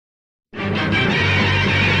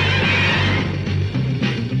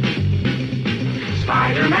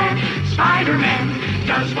Spider-Man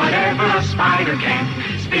does whatever a spider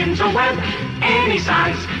can. Spins a web any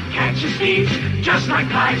size, catches thieves just like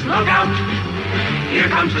flies. Look out, here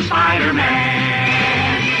comes the Spider-Man.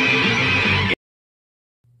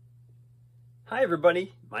 Hi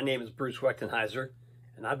everybody, my name is Bruce Wechtenheiser,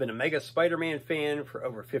 and I've been a mega Spider-Man fan for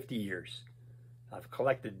over 50 years. I've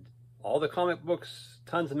collected all the comic books,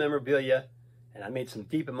 tons of memorabilia, and I made some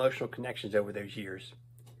deep emotional connections over those years.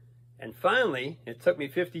 And finally, it took me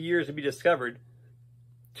 50 years to be discovered.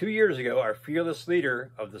 2 years ago, our fearless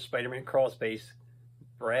leader of the Spider-Man crawl space,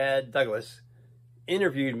 Brad Douglas,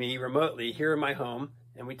 interviewed me remotely here in my home,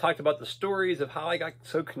 and we talked about the stories of how I got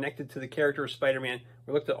so connected to the character of Spider-Man.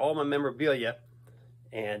 We looked at all my memorabilia,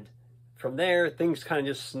 and from there, things kind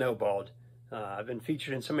of just snowballed. I've been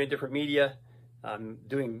featured in so many different media. I'm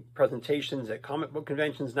doing presentations at comic book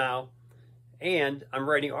conventions now, and I'm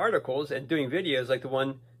writing articles and doing videos like the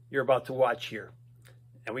one you're about to watch here.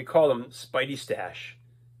 And we call them Spidey-Stash.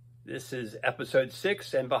 This is episode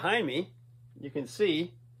 6, and behind me, you can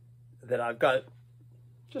see that I've got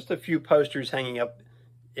just a few posters hanging up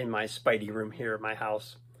in my Spidey room here at my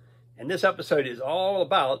house. And this episode is all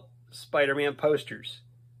about Spider-Man posters.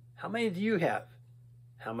 How many do you have?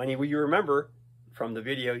 How many will you remember from the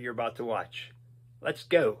video you're about to watch? Let's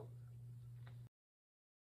go.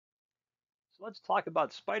 So let's talk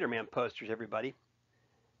about Spider-Man posters, everybody.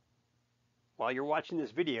 While you're watching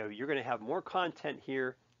this video, you're going to have more content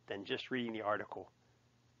here than just reading the article.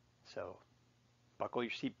 So buckle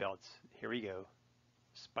your seatbelts. Here we go.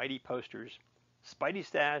 Spidey posters.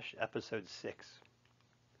 Spidey-Stash, episode 6.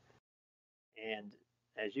 And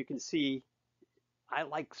as you can see, I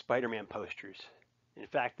like Spider-Man posters. In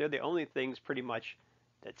fact, they're the only things pretty much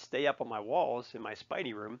that stay up on my walls in my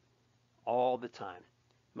Spidey room all the time.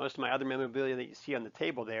 Most of my other memorabilia that you see on the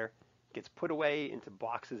table there gets put away into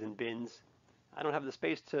boxes and bins. I don't have the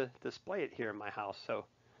space to display it here in my house, so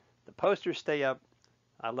the posters stay up.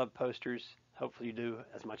 I love posters. Hopefully you do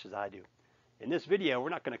as much as I do. In this video, we're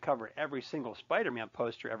not going to cover every single Spider-Man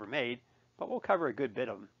poster ever made, but we'll cover a good bit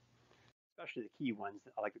of them, especially the key ones.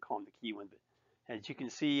 I like to call them the key ones. But as you can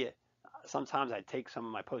see, sometimes I take some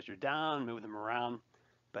of my posters down, move them around,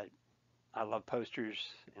 but I love posters,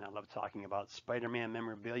 and I love talking about Spider-Man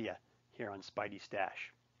memorabilia here on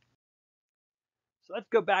Spidey-Stash. So let's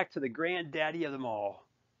go back to the granddaddy of them all.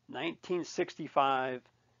 1965,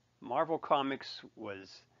 Marvel Comics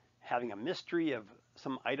was having a mystery of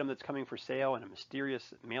some item that's coming for sale in a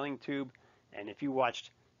mysterious mailing tube. And if you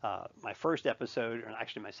watched my first episode, or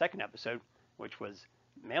actually my second episode, which was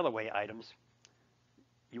mail-away items,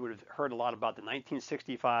 you would have heard a lot about the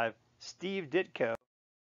 1965 Steve Ditko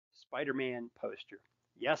Spider-Man poster.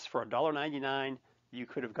 Yes, for $1.99, you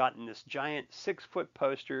could have gotten this giant 6-foot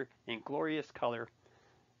poster in glorious color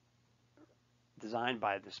designed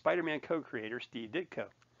by the Spider-Man co-creator, Steve Ditko.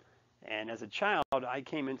 And as a child, I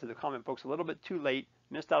came into the comic books a little bit too late,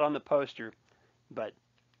 missed out on the poster, but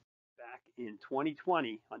back in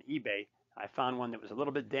 2020 on eBay, I found one that was a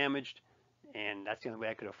little bit damaged, and that's the only way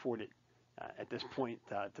I could afford it at this point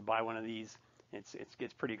to buy one of these. It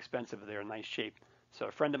gets pretty expensive. They're in nice shape. So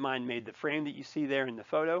a friend of mine made the frame that you see there in the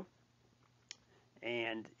photo,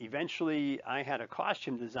 and eventually I had a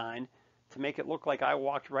costume designed to make it look like I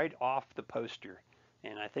walked right off the poster.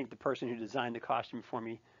 And I think the person who designed the costume for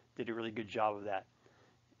me did a really good job of that.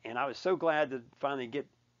 And I was so glad to finally get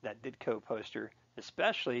that Ditko poster,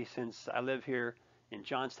 especially since I live here in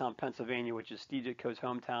Johnstown, Pennsylvania, which is Steve Ditko's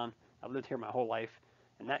hometown. I've lived here my whole life.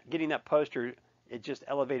 And getting that poster, it just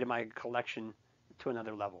elevated my collection to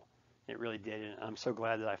another level. It really did, and I'm so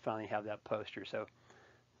glad that I finally have that poster. So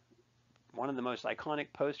one of the most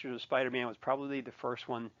iconic posters of Spider-Man was probably the first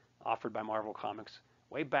one offered by Marvel Comics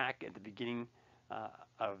way back at the beginning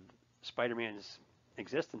of Spider-Man's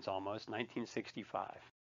existence, almost 1965.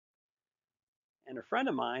 And a friend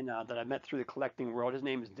of mine that I met through the collecting world, his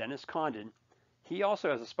name is Dennis Condon. He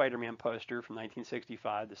also has a Spider-Man poster from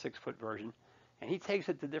 1965, the 6-foot version, and he takes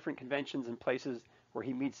it to different conventions and places where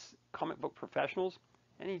he meets comic book professionals,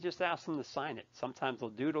 and he just asks them to sign it. Sometimes they'll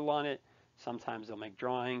doodle on it, sometimes they'll make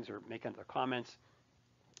drawings or make other comments,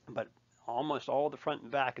 but almost all the front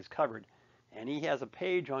and back is covered. And he has a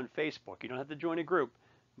page on Facebook. You don't have to join a group,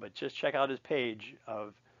 but just check out his page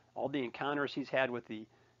of all the encounters he's had with the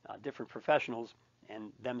different professionals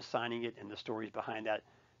and them signing it and the stories behind that.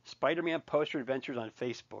 Spider-Man Poster Adventures on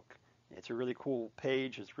Facebook. It's a really cool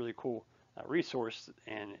page. It's a really cool resource,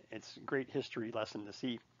 and it's a great history lesson to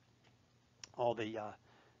see all the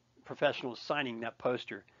professionals signing that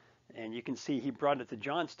poster. And you can see he brought it to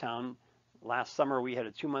Johnstown. Last summer we had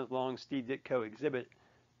a 2-month-long Steve Ditko exhibit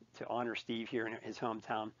to honor Steve here in his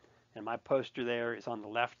hometown. And my poster there is on the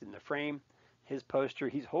left in the frame. His poster,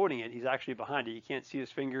 he's holding it. He's actually behind it. You can't see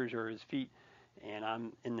his fingers or his feet. And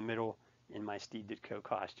I'm in the middle in my Steve Ditko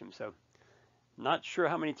costume. So not sure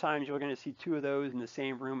how many times you're going to see two of those in the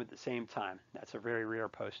same room at the same time. That's a very rare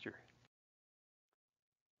poster.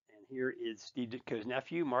 And here is Steve Ditko's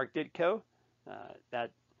nephew, Mark Ditko.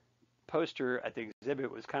 That poster at the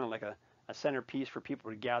exhibit was kind of like a centerpiece for people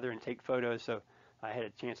to gather and take photos. So I had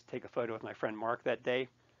a chance to take a photo with my friend Mark that day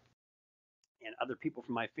and other people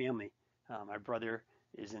from my family. My brother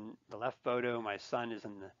is in the left photo, my son is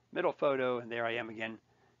in the middle photo, and there I am again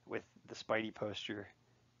with the Spidey poster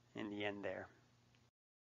in the end there.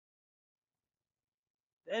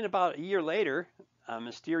 Then about a year later, a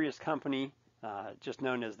mysterious company just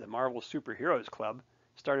known as the Marvel Superheroes Club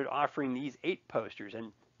started offering these 8 posters.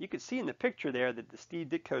 And you could see in the picture there that the Steve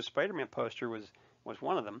Ditko Spider-Man poster was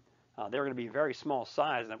one of them. They were going to be a very small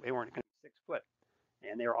size, and they weren't going to be 6 foot.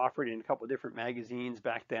 And they were offered in a couple of different magazines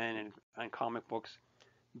back then and comic books.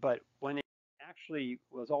 But when it actually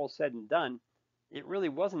was all said and done, it really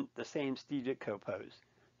wasn't the same Steve Ditko pose.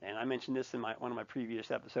 And I mentioned this in one of my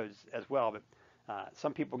previous episodes as well, but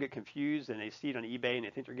some people get confused and they see it on eBay and they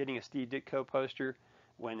think they're getting a Steve Ditko poster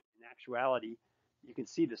when in actuality you can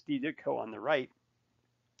see the Steve Ditko on the right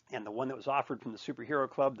and the one that was offered from the Superhero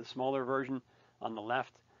Club, the smaller version, on the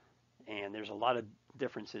left. And there's a lot of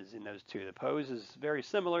differences in those two. The pose is very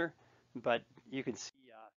similar, but you can see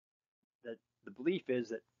that the belief is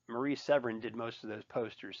that Marie Severin did most of those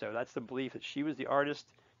posters. So that's the belief that she was the artist.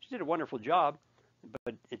 She did a wonderful job,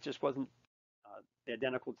 but it just wasn't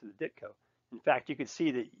identical to the Ditko. In fact, you could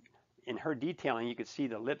see that in her detailing, you could see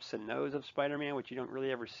the lips and nose of Spider-Man, which you don't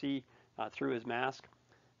really ever see through his mask.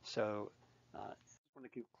 So I just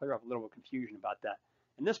want to clear up a little confusion about that.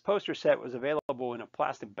 And this poster set was available in a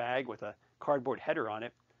plastic bag with a cardboard header on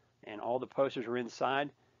it, and all the posters were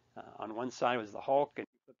inside. On one side was the Hulk, and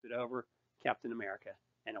you flipped it over, Captain America.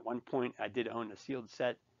 And at one point, I did own a sealed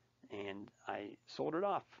set, and I sold it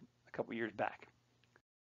off a couple years back.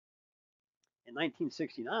 In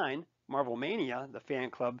 1969, Marvel Mania, the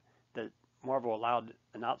fan club that Marvel allowed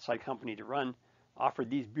an outside company to run, offered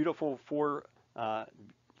these beautiful 4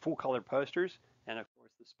 full-color posters. And of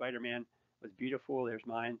course, the Spider-Man was beautiful. There's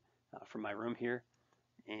mine from my room here.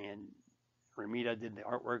 And Romita did the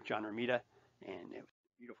artwork, John Romita, and it was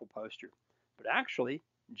a beautiful poster. But actually,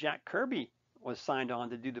 Jack Kirby was signed on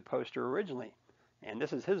to do the poster originally. And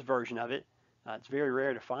this is his version of it. It's very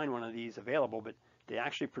rare to find one of these available, but they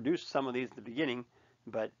actually produced some of these at the beginning.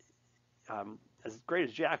 But as great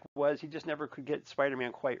as Jack was, he just never could get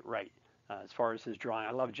Spider-Man quite right as far as his drawing.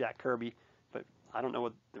 I love Jack Kirby, but I don't know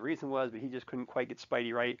what the reason was, but he just couldn't quite get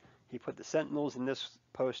Spidey right. He put the Sentinels in this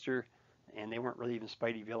poster, and they weren't really even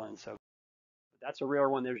Spidey villains. So that's a rare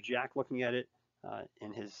one. There's Jack looking at it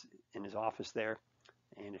in his office there.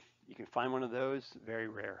 And if you can find one of those, very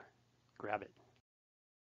rare. Grab it.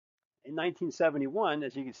 In 1971,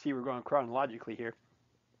 as you can see, we're going chronologically here,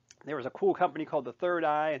 there was a cool company called the Third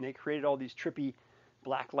Eye, and they created all these trippy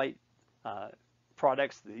blacklight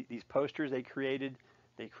products, these posters they created.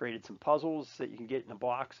 They created some puzzles that you can get in a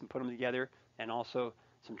box and put them together, and also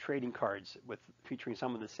some trading cards featuring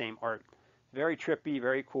some of the same art. Very trippy,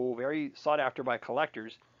 very cool, very sought after by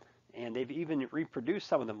collectors, and they've even reproduced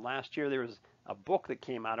some of them. Last year there was a book that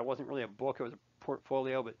came out. It wasn't really a book, it was a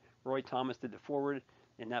portfolio, but Roy Thomas did the forward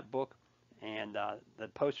in that book, and the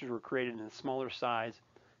posters were created in a smaller size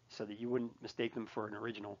so that you wouldn't mistake them for an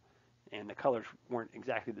original, and the colors weren't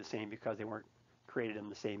exactly the same because they weren't created in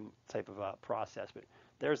the same type of process. But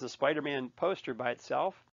there's the Spider-Man poster by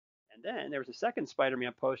itself, and then there was a second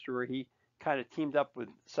Spider-Man poster where he kind of teamed up with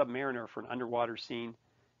Submariner for an underwater scene,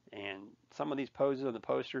 and some of these poses on the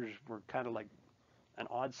posters were kind of like an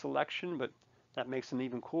odd selection, but that makes them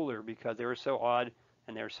even cooler because they were so odd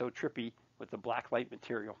and they were so trippy with the black light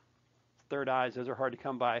material. Third Eyes, those are hard to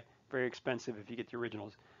come by, very expensive if you get the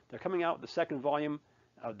originals. They're coming out with the second volume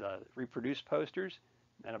of the reproduced posters.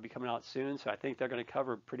 That'll be coming out soon, so I think they're going to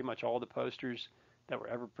cover pretty much all the posters that were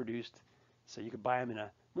ever produced. So you could buy them in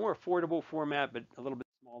a more affordable format, but a little bit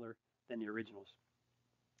smaller than the originals.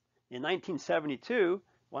 In 1972,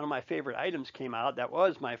 one of my favorite items came out. That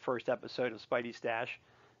was my first episode of Spidey-Stash,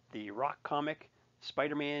 the rock comic,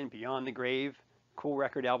 Spider-Man Beyond the Grave, cool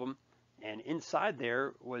record album. And inside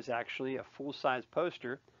there was actually a full-size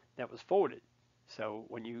poster that was folded. So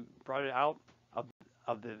when you brought it out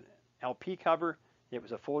of the LP cover, it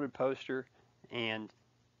was a folded poster, and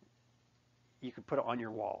you could put it on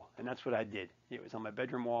your wall. And that's what I did. It was on my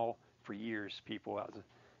bedroom wall for years, people.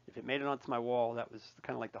 If it made it onto my wall, that was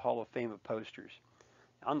kind of like the Hall of Fame of posters.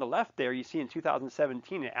 On the left there, you see in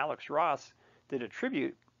 2017, Alex Ross did a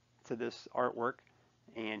tribute to this artwork,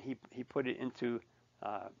 and he put it into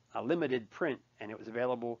a limited print, and it was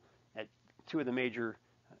available at two of the major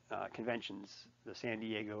conventions, the San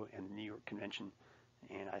Diego and the New York convention.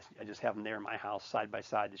 And I just have them there in my house side by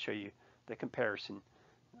side to show you the comparison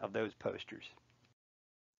of those posters.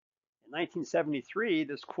 In 1973,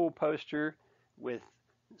 this cool poster with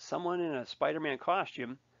someone in a Spider-Man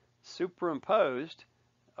costume superimposed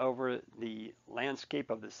over the landscape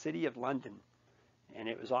of the city of London. And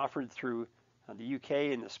it was offered through the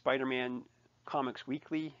UK and the Spider-Man Comics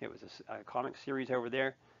Weekly. It was a comic series over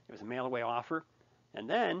there. It was a mail-away offer. And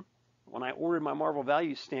then when I ordered my Marvel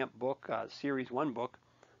Values stamp book, Series 1 book,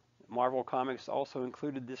 Marvel Comics also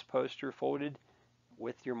included this poster folded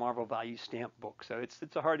with your Marvel Values stamp book. So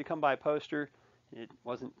it's a hard to come by poster. It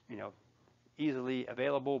wasn't, easily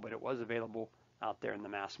available, but it was available out there in the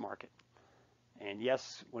mass market. And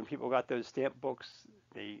yes, when people got those stamp books,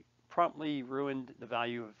 they promptly ruined the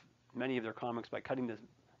value of many of their comics by cutting the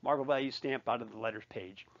Marvel Values stamp out of the letters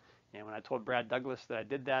page. And when I told Brad Douglas that I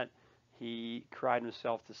did that, he cried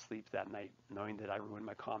himself to sleep that night, knowing that I ruined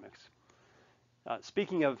my comics.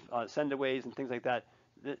 Speaking of sendaways and things like that,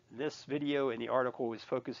 this video and the article is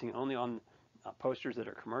focusing only on posters that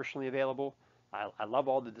are commercially available. I love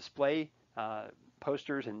all the display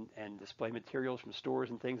posters and display materials from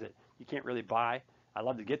stores and things that you can't really buy. I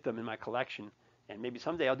love to get them in my collection, and maybe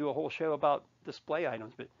someday I'll do a whole show about display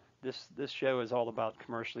items, but this show is all about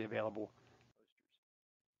commercially available posters.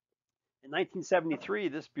 In 1973,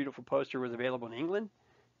 this beautiful poster was available in England.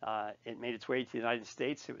 It made its way to the United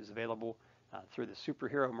States. It was available through the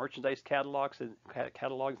superhero merchandise catalogs in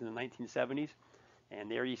the 1970s. And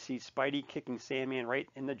there you see Spidey kicking Sandman right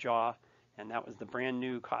in the jaw. And that was the brand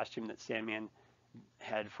new costume that Sandman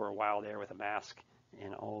had for a while there, with a mask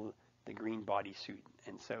and all the green bodysuit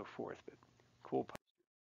and so forth. But cool poster.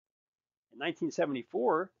 In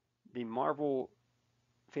 1974, the Marvel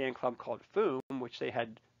fan club called Foom, which they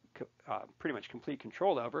had pretty much complete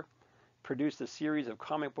control over, produced a series of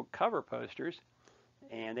comic book cover posters,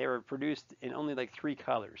 and they were produced in only like 3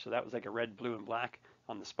 colors. So that was like a red, blue, and black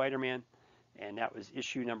on the Spider-Man, and that was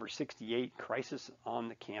issue number 68, Crisis on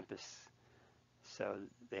the Campus. So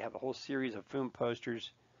they have a whole series of Foom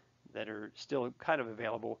posters that are still kind of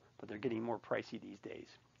available, but they're getting more pricey these days.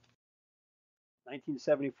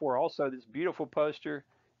 1974 also, this beautiful poster,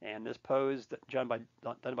 and this pose done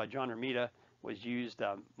by John Romita was used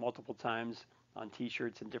multiple times on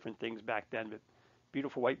t-shirts and different things back then. But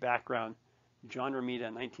beautiful white background, John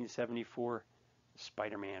Romita 1974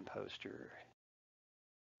 Spider-Man poster.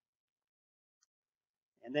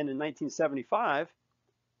 And then in 1975,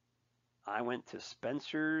 I went to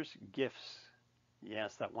Spencer's Gifts.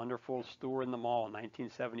 Yes, that wonderful store in the mall in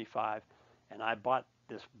 1975. And I bought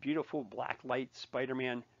this beautiful black light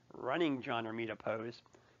Spider-Man running John Romita pose.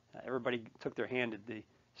 Everybody took their hand at the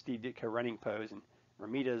Steve Ditko running pose, and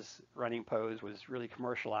Romita's running pose was really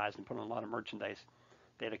commercialized and put on a lot of merchandise.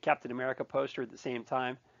 They had a Captain America poster at the same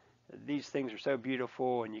time. These things are so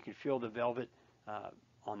beautiful, and you can feel the velvet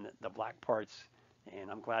on the black parts, and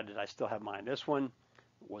I'm glad that I still have mine. This one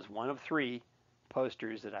was one of 3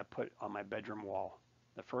 posters that I put on my bedroom wall.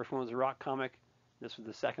 The first one was a rock comic. This was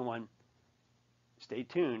the second one. Stay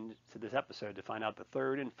tuned to this episode to find out the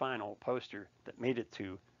third and final poster that made it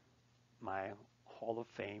to my Hall of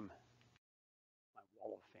Fame, my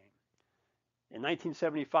Wall of Fame. In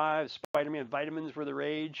 1975, Spider-Man vitamins were the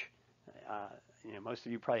rage. Most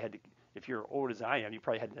of you probably had to, if you're old as I am, you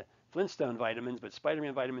probably had the Flintstone vitamins, but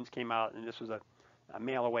Spider-Man vitamins came out, and this was a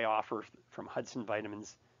mail-away offer from Hudson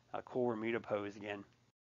Vitamins, a cool Romita pose again.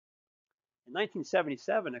 In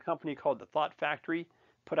 1977, a company called the Thought Factory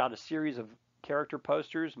put out a series of character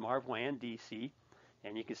posters, Marvel and DC,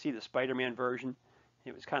 and you can see the Spider-Man version.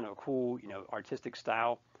 It was kind of a cool, artistic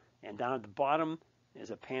style. And down at the bottom is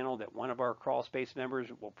a panel that one of our Crawl Space members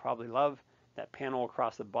will probably love. That panel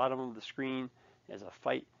across the bottom of the screen is a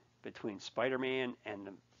fight between Spider-Man and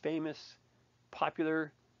the famous,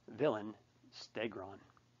 popular villain, Stegron.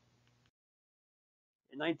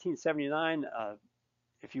 In 1979,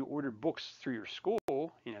 if you ordered books through your school,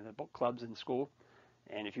 the book clubs in school,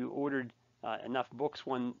 and if you ordered enough books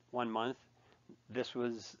one month, this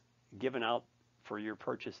was given out for your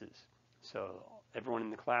purchases. So everyone in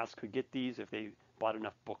the class could get these if they bought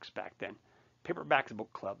enough books back then. Paperbacks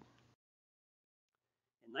Book Club.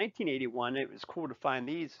 In 1981, it was cool to find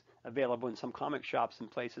these available in some comic shops and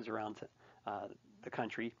places around the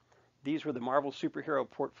country. These were the Marvel superhero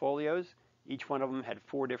portfolios. Each one of them had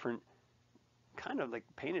 4 different kind of like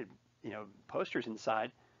painted, posters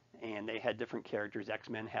inside, and they had different characters.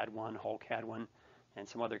 X-Men had one, Hulk had one, and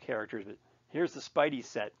some other characters. But here's the Spidey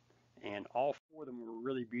set, and all four of them were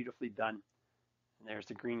really beautifully done. And there's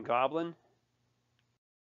the Green Goblin,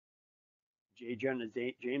 J. Jonah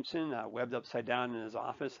Jameson, webbed upside down in his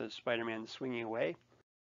office as Spider-Man is swinging away.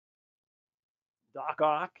 Doc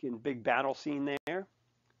Ock in big battle scene there.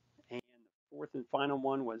 And the fourth and final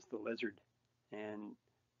one was the Lizard. And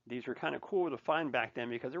these were kind of cool to find back then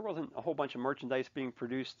because there wasn't a whole bunch of merchandise being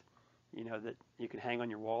produced, that you could hang on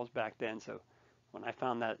your walls back then. So when I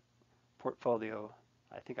found that portfolio,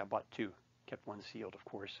 I think I bought two, kept one sealed, of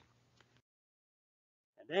course.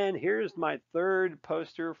 And then here's my third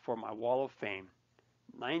poster for my Wall of Fame.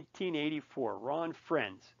 1984, Ron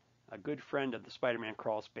Frenz, a good friend of the Spider-Man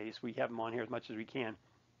crawl space. We have him on here as much as we can.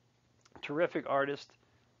 Terrific artist,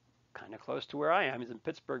 kind of close to where I am. He's in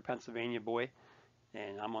Pittsburgh, Pennsylvania, boy,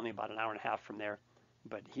 and I'm only about an hour and a half from there.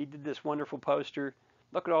 But he did this wonderful poster.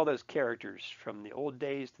 Look at all those characters from the old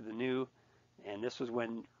days to the new. And this was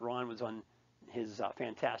when Ron was on his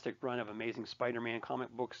fantastic run of Amazing Spider-Man comic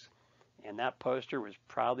books. And that poster was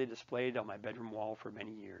proudly displayed on my bedroom wall for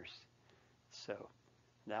many years. So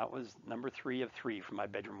that was number 3 of 3 from my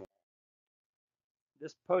bedroom wall.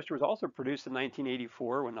 This poster was also produced in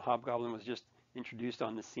 1984 when the Hobgoblin was just introduced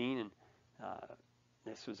on the scene. And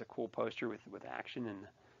this was a cool poster with action and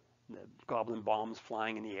the Goblin bombs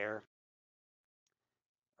flying in the air.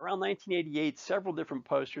 Around 1988, several different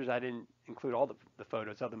posters, I didn't include all the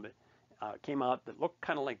photos of them, but came out that looked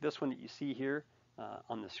kind of like this one that you see here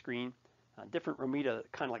on the screen. Different Romita,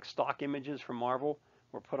 kind of like stock images from Marvel,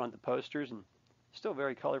 were put onto posters, and still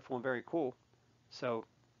very colorful and very cool. So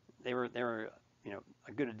they were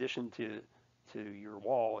a good addition to your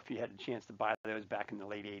wall if you had a chance to buy those back in the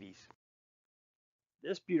late 80s.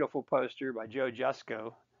 This beautiful poster by Joe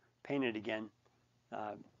Jusko, painted again.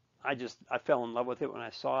 I fell in love with it when I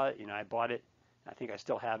saw it. I bought it. I think I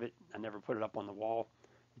still have it. I never put it up on the wall,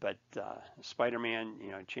 but Spider-Man,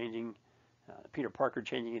 changing. Peter Parker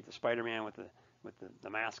changing into Spider-Man with the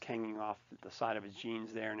mask hanging off the side of his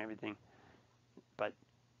jeans there and everything. But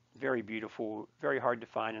very beautiful, very hard to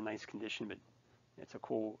find in nice condition, but it's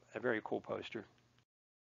a very cool poster.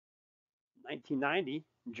 1990,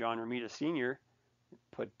 John Romita Sr.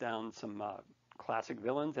 put down some classic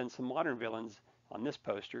villains and some modern villains on this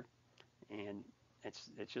poster, and it's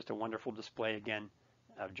just a wonderful display again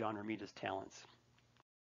of John Romita's talents.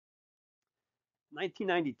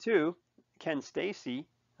 1992, Ken Stacy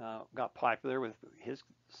got popular with his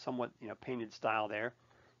somewhat painted style there.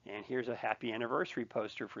 And here's a happy anniversary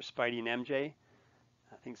poster for Spidey and MJ.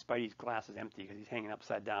 I think Spidey's glass is empty because he's hanging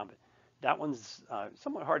upside down, but that one's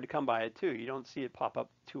somewhat hard to come by it too. You don't see it pop up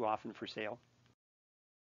too often for sale.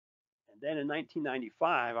 And then in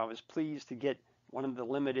 1995, I was pleased to get one of the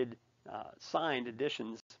limited signed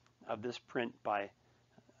editions of this print by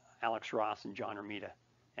Alex Ross and John Romita.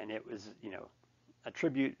 And it was, a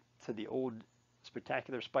tribute to the old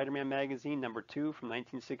Spectacular Spider-Man magazine, number 2 from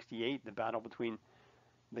 1968, the battle between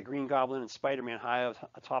the Green Goblin and Spider-Man high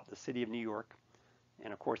atop the city of New York.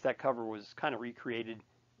 And of course, that cover was kind of recreated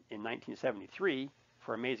in 1973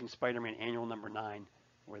 for Amazing Spider-Man Annual number 9,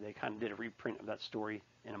 where they kind of did a reprint of that story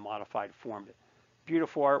in a modified form. But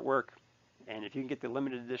beautiful artwork, and if you can get the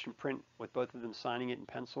limited edition print with both of them signing it in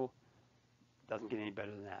pencil, it doesn't get any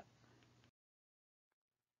better than that.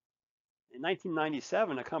 In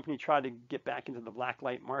 1997, a company tried to get back into the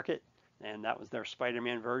blacklight market, and that was their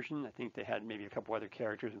Spider-Man version. I think they had maybe a couple other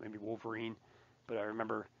characters, maybe Wolverine, but I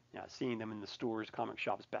remember seeing them in the stores, comic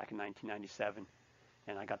shops back in 1997,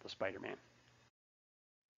 and I got the Spider-Man.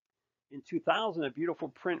 In 2000, a beautiful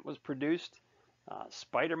print was produced,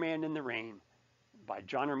 Spider-Man in the Rain, by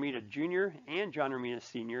John Romita Jr. and John Romita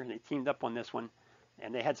Sr. They teamed up on this one,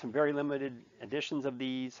 and they had some very limited editions of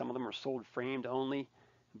these. Some of them are sold framed only,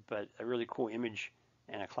 but a really cool image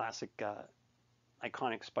and a classic,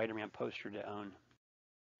 iconic Spider-Man poster to own.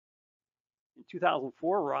 In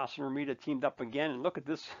 2004, Ross and Romita teamed up again, and look at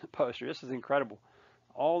this poster. This is incredible.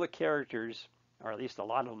 All the characters, or at least a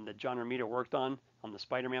lot of them, that John Romita worked on the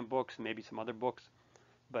Spider-Man books and maybe some other books,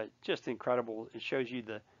 but just incredible. It shows you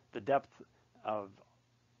the depth of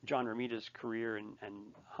John Romita's career and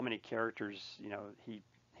how many characters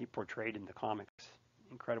he portrayed in the comics.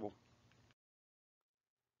 Incredible.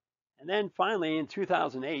 And then finally, in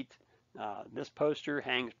 2008, this poster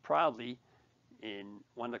hangs proudly in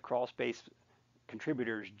one of the crawl space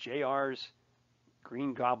contributors, JR's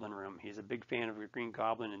Green Goblin room. He's a big fan of the Green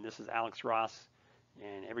Goblin, and this is Alex Ross.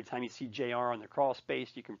 And every time you see JR on the crawl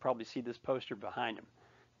space, you can probably see this poster behind him.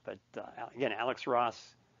 But again, Alex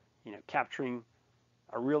Ross, capturing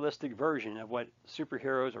a realistic version of what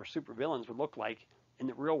superheroes or supervillains would look like in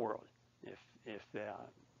the real world if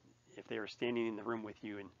they were standing in the room with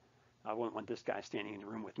you and I wouldn't want this guy standing in the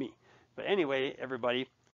room with me. But anyway, everybody,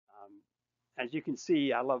 um, as you can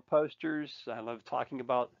see, I love posters. I love talking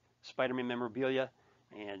about Spider-Man memorabilia,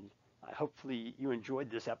 and hopefully you enjoyed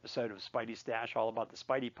this episode of Spidey-Stash, all about the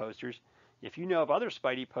Spidey posters. If you know of other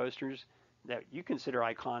Spidey posters that you consider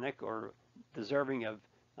iconic or deserving of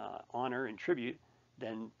honor and tribute,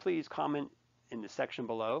 then please comment in the section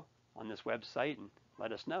below on this website and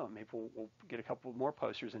let us know. Maybe we'll get a couple more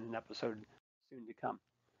posters in an episode soon to come.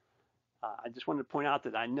 I just wanted to point out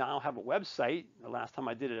that I now have a website. The last time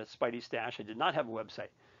I did it at Spidey-Stash, I did not have a website.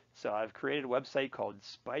 So I've created a website called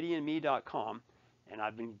spideyandme.com, and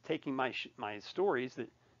I've been taking my stories that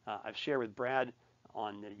I've shared with Brad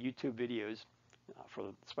on the YouTube videos for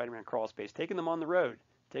the Spider-Man Crawl Space, taking them on the road,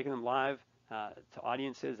 taking them live to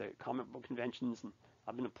audiences at comic book conventions. And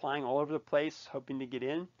I've been applying all over the place, hoping to get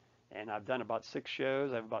in. And I've done about 6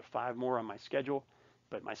 shows. I have about 5 more on my schedule.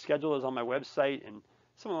 But my schedule is on my website, and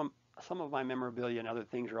some of my memorabilia and other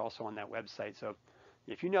things are also on that website. So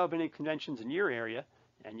if you know of any conventions in your area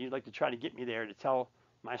and you'd like to try to get me there to tell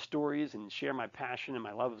my stories and share my passion and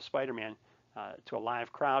my love of Spider-Man to a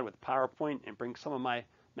live crowd with PowerPoint and bring some of my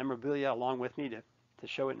memorabilia along with me to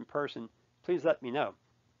show it in person, please let me know.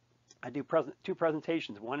 I do 2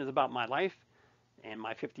 presentations. One is about my life and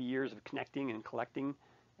my 50 years of connecting and collecting,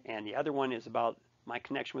 and the other one is about my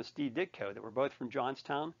connection with Steve Ditko, that we're both from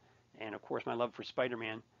Johnstown, and of course my love for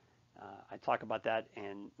Spider-Man. I talk about that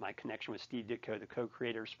and my connection with Steve Ditko, the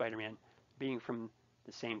co-creator of Spider-Man, being from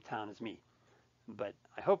the same town as me. But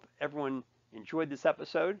I hope everyone enjoyed this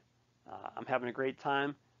episode. I'm having a great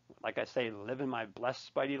time. Like I say, living my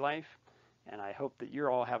blessed Spidey life. And I hope that you're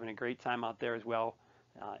all having a great time out there as well,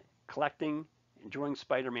 collecting, enjoying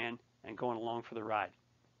Spider-Man, and going along for the ride.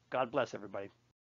 God bless everybody.